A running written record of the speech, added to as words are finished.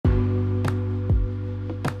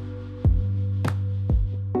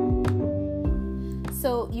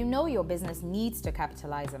So you know your business needs to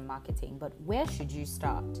capitalize on marketing, but where should you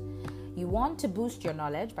start? You want to boost your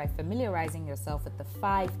knowledge by familiarizing yourself with the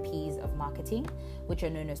 5 P's of marketing, which are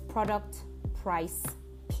known as product, price,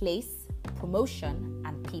 place, promotion,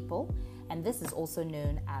 and people. And this is also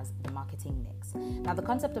known as the marketing mix. Now, the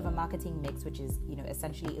concept of a marketing mix, which is,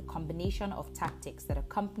 essentially a combination of tactics that a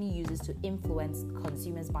company uses to influence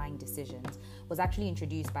consumers' buying decisions, was actually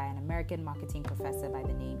introduced by an American marketing professor by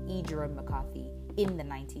the name E. Jerome McCarthy in the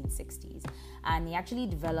 1960s. And he actually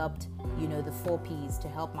developed, the 4 P's to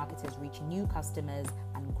help marketers reach new customers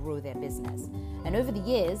and grow their business. And over the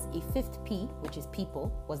years, a 5th P, which is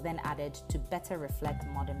people, was then added to better reflect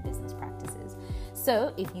modern business practices.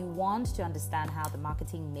 So if you want to understand how the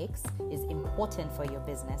marketing mix is important for your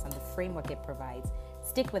business and the framework it provides,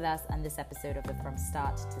 stick with us on this episode of the From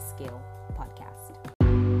Start to Scale podcast.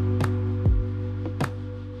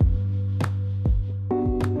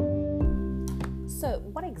 So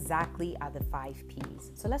what exactly are the 5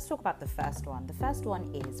 P's? So let's talk about the first one. The first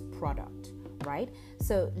one is product, right?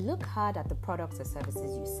 So look hard at the products or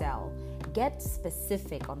services you sell. Get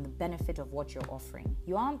specific on the benefit of what you're offering.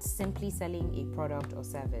 You aren't simply selling a product or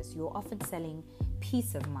service. You're often selling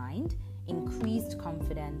peace of mind, increased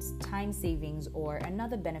confidence, time savings, or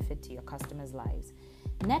another benefit to your customers' lives.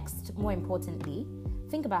 Next, more importantly,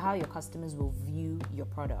 think about how your customers will view your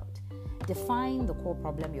product. Define the core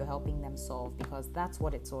problem you're helping them solve, because that's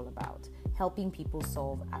what it's all about, helping people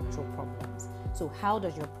solve actual problems. So how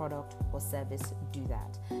does your product or service do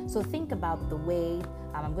that? So think about the way,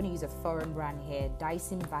 I'm going to use a foreign brand here,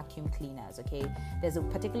 Dyson vacuum cleaners, okay? There's a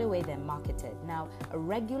particular way they're marketed. Now, a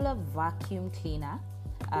regular vacuum cleaner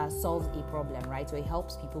solves a problem, right? So it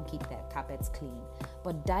helps people keep their carpets clean.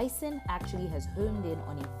 But Dyson actually has honed in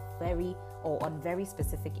on very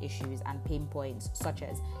specific issues and pain points, such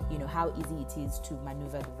as, how easy it is to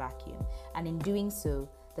maneuver the vacuum. And in doing so,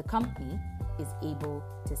 the company is able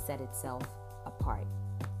to set itself apart.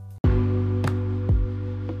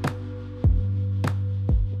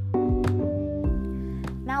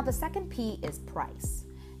 Now, the second P is price.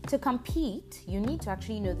 To compete, you need to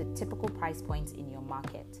actually know the typical price points in your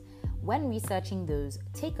market. When researching those,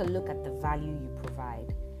 take a look at the value you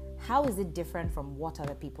provide. How is it different from what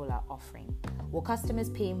other people are offering? Will customers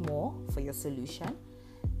pay more for your solution?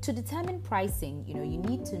 To determine pricing, you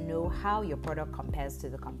need to know how your product compares to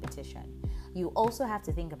the competition. You also have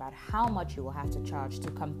to think about how much you will have to charge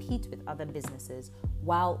to compete with other businesses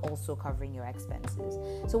while also covering your expenses.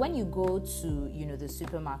 So when you go to, the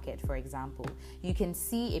supermarket, for example, you can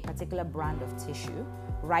see a particular brand of tissue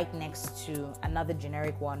right next to another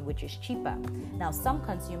generic one, which is cheaper. Now, some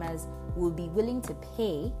consumers will be willing to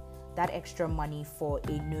pay that extra money for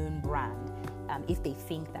a known brand if they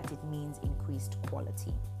think that it means increased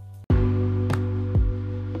quality.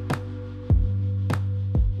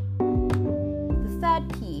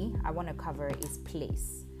 Third P I want to cover is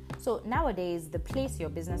place. So nowadays, the place your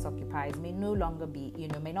business occupies may no longer be,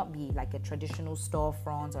 may not be like a traditional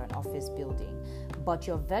storefront or an office building, but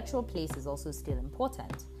your virtual place is also still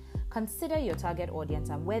important. Consider your target audience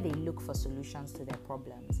and where they look for solutions to their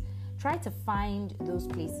problems. Try to find those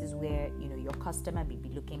places where, your customer may be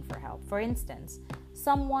looking for help. For instance,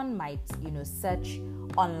 someone might, search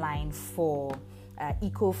online for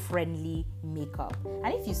eco-friendly makeup.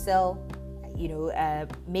 And if you sell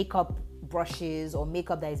makeup brushes or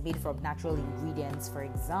makeup that is made from natural ingredients, for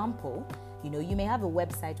example, you may have a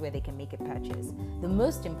website where they can make a purchase. The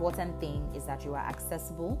most important thing is that you are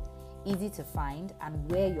accessible, easy to find,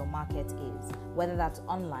 and where your market is, whether that's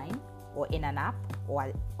online or in an app or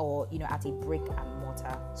at a brick and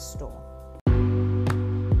mortar store.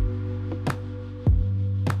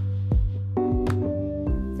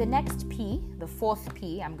 The next P, the 4th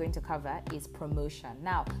P I'm going to cover, is promotion.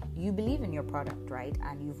 Now, you believe in your product, right?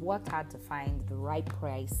 And you've worked hard to find the right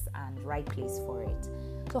price and right place for it.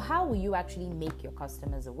 So how will you actually make your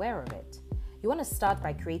customers aware of it? You want to start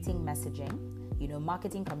by creating messaging,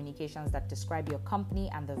 marketing communications that describe your company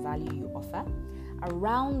and the value you offer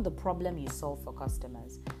around the problem you solve for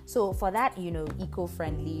customers. So for that,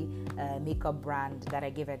 eco-friendly makeup brand that I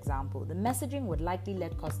give example, the messaging would likely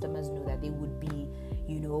let customers know that they would be,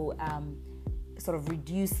 sort of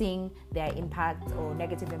reducing their impact or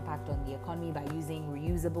negative impact on the economy by using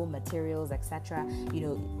reusable materials, etc.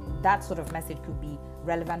 That sort of message could be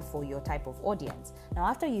relevant for your type of audience. Now,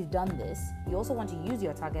 after you've done this, you also want to use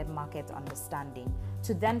your target market understanding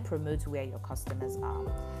to then promote where your customers are.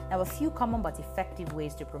 Now, a few common but effective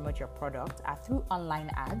ways to promote your product are through online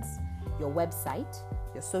ads, your website,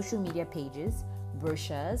 your social media pages,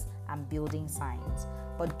 brochures, and building signs.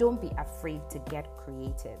 But don't be afraid to get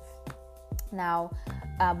creative. Now,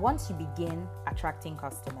 once you begin attracting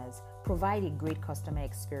customers, provide a great customer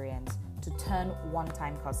experience to turn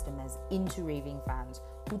one-time customers into raving fans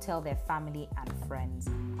who tell their family and friends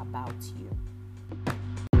about you.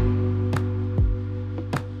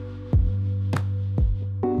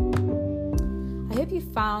 I hope you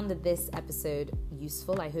found this episode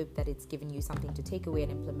useful. I hope that it's given you something to take away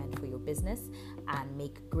and implement for your business and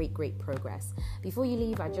make great progress. Before you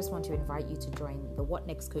leave, I just want to invite you to join the What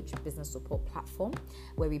Next Coach business support platform,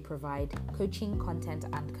 where we provide coaching, content,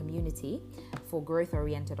 and community for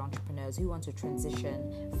growth-oriented entrepreneurs who want to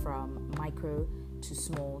transition from micro to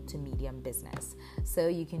small to medium business. So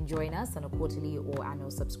you can join us on a quarterly or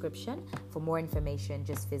annual subscription. For more information,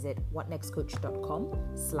 just visit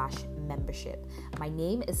whatnextcoach.com/membership. My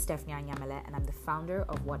name is Stephanie Anyamele, and I'm the founder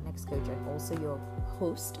of What Next Coach and also your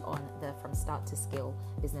host on the From Start to Scale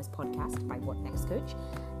business podcast by What Next Coach.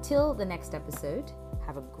 Till the next episode,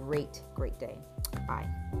 have a great day. Bye.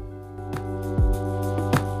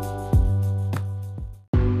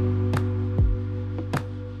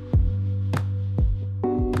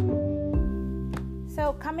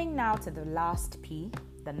 So coming now to the last P,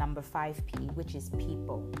 the number 5P, which is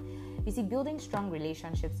people. You see, building strong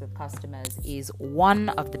relationships with customers is one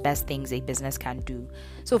of the best things a business can do.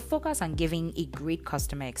 So focus on giving a great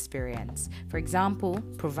customer experience. For example,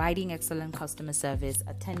 providing excellent customer service,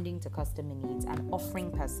 attending to customer needs, and offering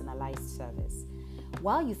personalized service.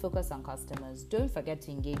 While you focus on customers, don't forget to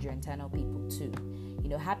engage your internal people too.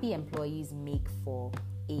 Happy employees make for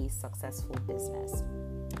a successful business.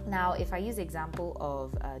 Now, if I use the example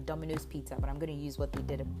of Domino's Pizza, but I'm going to use what they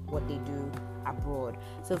do abroad.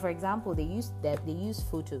 So, for example, they use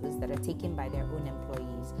photos that are taken by their own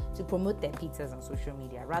employees to promote their pizzas on social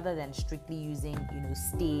media, rather than strictly using,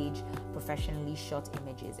 stage, professionally shot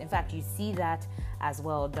images. In fact, you see that as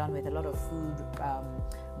well done with a lot of food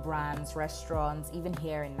brands, restaurants, even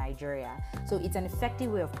here in Nigeria. So it's an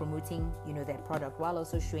effective way of promoting, their product, while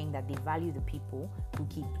also showing that they value the people who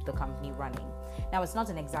keep the company running. Now, it's not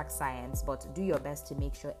an exact science, but do your best to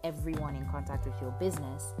make sure everyone in contact with your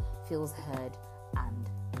business feels heard and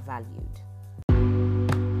valued.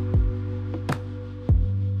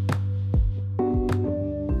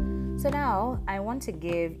 So now I want to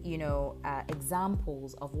give,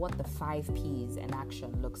 examples of what the 5 Ps in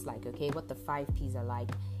action looks like, okay? What the 5 Ps are like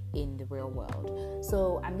in the real world.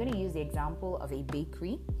 So I'm going to use the example of a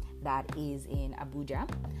bakery that is in Abuja,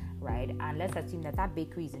 right? And let's assume that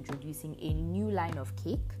bakery is introducing a new line of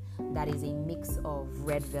cake that is a mix of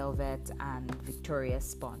red velvet and Victoria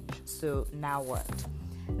sponge. So now what?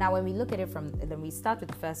 Now, when we look at it then we start with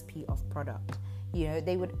the first P of product.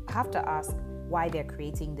 They would have to ask why they're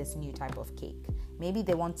creating this new type of cake. Maybe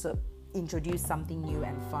they want to introduce something new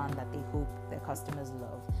and fun that they hope their customers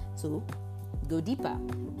love. So go deeper.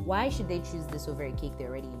 Why should they choose this over a cake they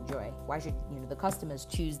already enjoy? Why should the customers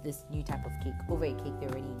choose this new type of cake over a cake they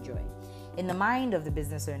already enjoy? In the mind of the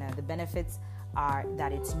business owner, the benefits are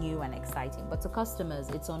that it's new and exciting, but to customers,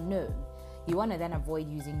 it's unknown. You want to then avoid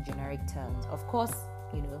using generic terms. Of course,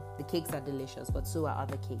 the cakes are delicious, but so are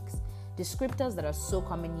other cakes. Descriptors that are so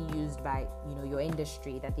commonly used by, your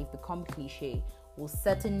industry that they've become cliche will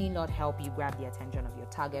certainly not help you grab the attention of your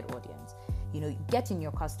target audience. Get in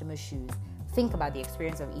your customer's shoes. Think about the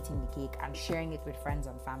experience of eating the cake and sharing it with friends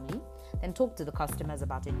and family. Then talk to the customers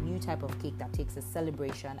about a new type of cake that takes a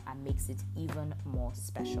celebration and makes it even more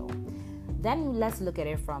special. Then let's look at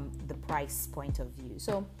it from the price point of view.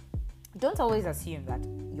 So don't always assume that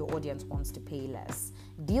your audience wants to pay less.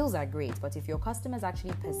 Deals are great, but if your customers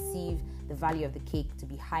actually perceive the value of the cake to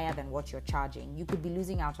be higher than what you're charging, you could be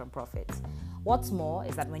losing out on profits. What's more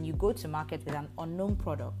is that when you go to market with an unknown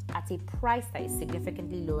product at a price that is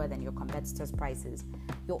significantly lower than your competitors' prices,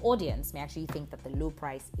 your audience may actually think that the low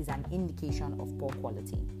price is an indication of poor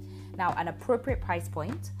quality. Now, an appropriate price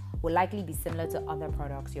point will likely be similar to other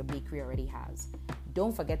products your bakery already has.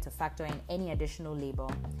 Don't forget to factor in any additional labor,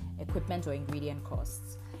 equipment, or ingredient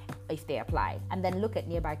costs if they apply, and then look at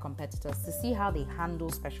nearby competitors to see how they handle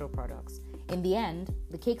special products. In the end,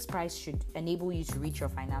 the cake's price should enable you to reach your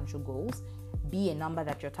financial goals, be a number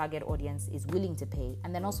that your target audience is willing to pay,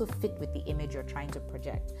 and then also fit with the image you're trying to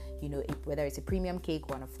project, whether it's a premium cake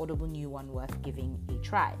or an affordable new one worth giving a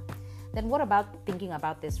try. Then what about thinking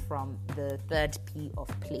about this from the third P of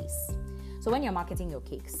place? So when you're marketing your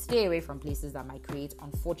cake, stay away from places that might create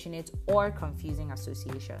unfortunate or confusing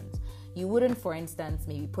associations. You wouldn't, for instance,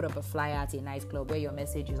 maybe put up a flyer at a nightclub where your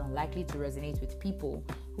message is unlikely to resonate with people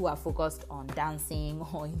who are focused on dancing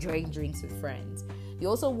or enjoying drinks with friends. You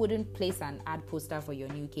also wouldn't place an ad poster for your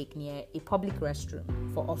new cake near a public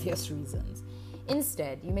restroom for obvious reasons.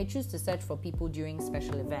 Instead, you may choose to search for people during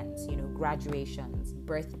special events, graduations,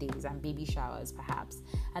 birthdays, and baby showers perhaps,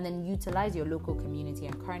 and then utilize your local community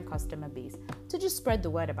and current customer base to just spread the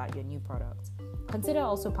word about your new product. Consider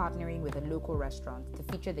also partnering with a local restaurant to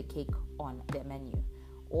feature the cake on their menu,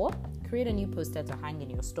 or create a new poster to hang in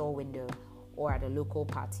your store window or at a local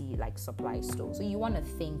party like supply store. So you want to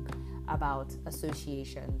think about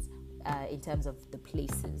associations in terms of the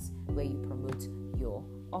places where you promote your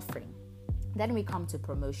offering. Then we come to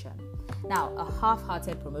promotion. Now, a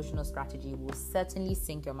half-hearted promotional strategy will certainly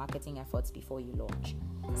sink your marketing efforts before you launch.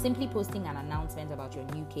 Simply posting an announcement about your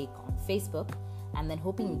new cake on Facebook and then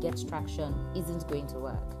hoping it gets traction isn't going to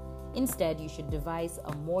work. Instead, you should devise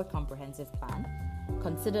a more comprehensive plan.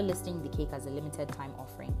 Consider listing the cake as a limited time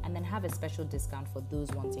offering and then have a special discount for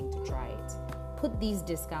those wanting to try it. Put these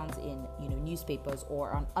discounts in newspapers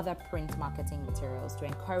or on other print marketing materials to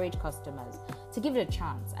encourage customers to give it a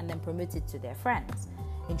chance and then promote it to their friends.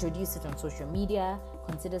 Introduce it on social media,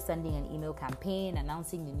 consider sending an email campaign,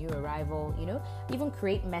 announcing the new arrival, even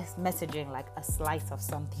create messaging like a slice of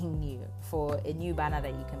something new for a new banner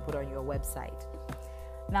that you can put on your website.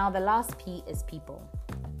 Now, the last P is people.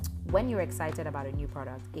 When you're excited about a new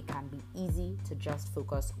product, it can be easy to just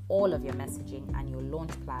focus all of your messaging and your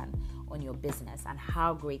launch plan on your business and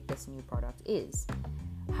how great this new product is.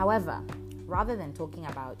 However, rather than talking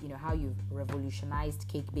about, how you've revolutionized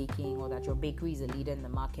cake baking or that your bakery is a leader in the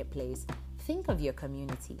marketplace, think of your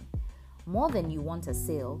community. More than you want a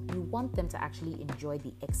sale, you want them to actually enjoy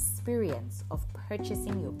the experience of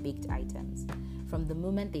purchasing your baked items from the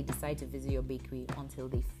moment they decide to visit your bakery until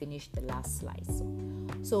they finish the last slice.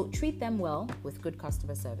 So treat them well with good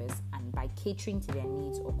customer service and by catering to their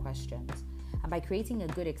needs or questions. And by creating a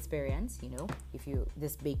good experience, if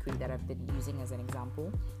this bakery that I've been using as an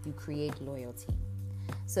example, you create loyalty.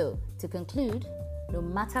 So to conclude, no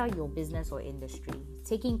matter your business or industry,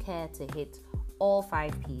 taking care to hit all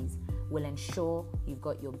 5 Ps will ensure you've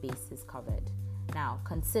got your bases covered. Now,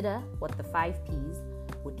 consider what the 5 Ps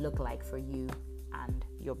would look like for you and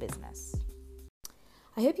your business.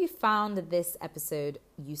 I hope you found this episode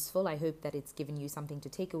useful. I hope that it's given you something to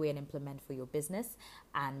take away and implement for your business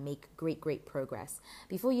and make great progress.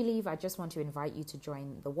 Before you leave, I just want to invite you to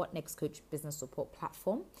join the What Next Coach business support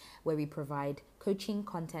platform, where we provide coaching,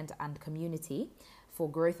 content, and community for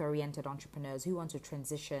growth-oriented entrepreneurs who want to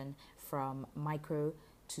transition from micro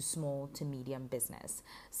to small to medium business.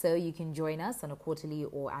 So you can join us on a quarterly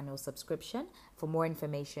or annual subscription. For more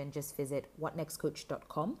information, just visit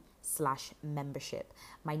whatnextcoach.com/membership.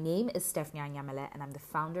 My name is Stephanie Anyamele, and I'm the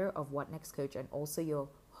founder of What Next Coach and also your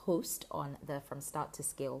host on the From Start to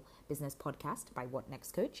Scale business podcast by What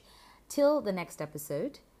Next Coach. Till the next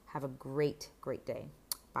episode, have a great day.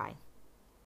 Bye.